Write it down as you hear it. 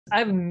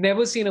I've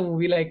never seen a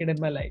movie like it in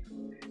my life,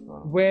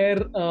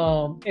 where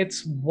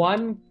it's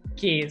one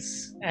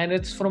case and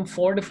it's from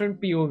 4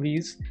 different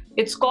POVs.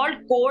 It's called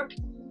Court.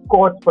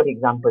 Court, for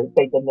example,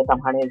 Chaitanya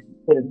Tamhane's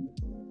film.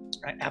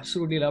 I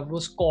absolutely loved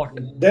was Caught.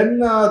 Then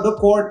The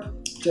Court,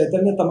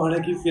 Chaitanya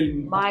Tamhane की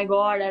film. My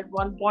God, at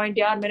one point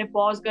यार मैंने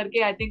pause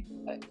करके I think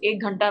 1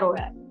 घंटा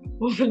रोया है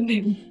वो film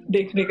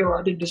देखने के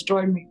बाद. It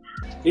destroyed me.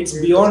 It's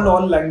beyond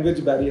all language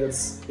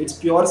barriers. It's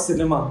pure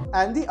cinema.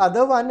 And the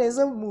other one is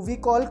a movie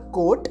called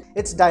Court.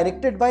 It's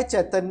directed by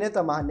Chaitanya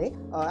Tamhane,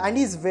 and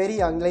he's very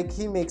young. Like,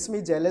 he makes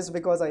me jealous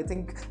because I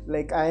think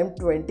like I am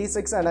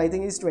 26 and I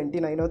think he's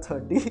 29 or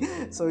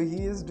 30. So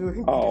he is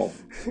doing. Oh,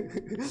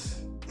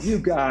 you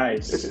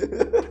guys.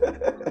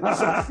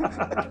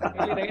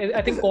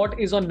 I think Caught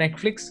is on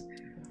Netflix.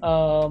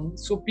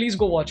 So please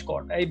go watch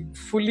Caught. I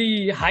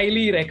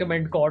highly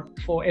recommend Caught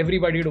for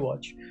everybody to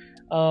watch.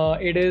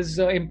 It is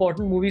an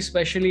important movie,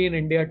 especially in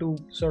India, to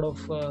sort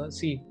of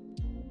see.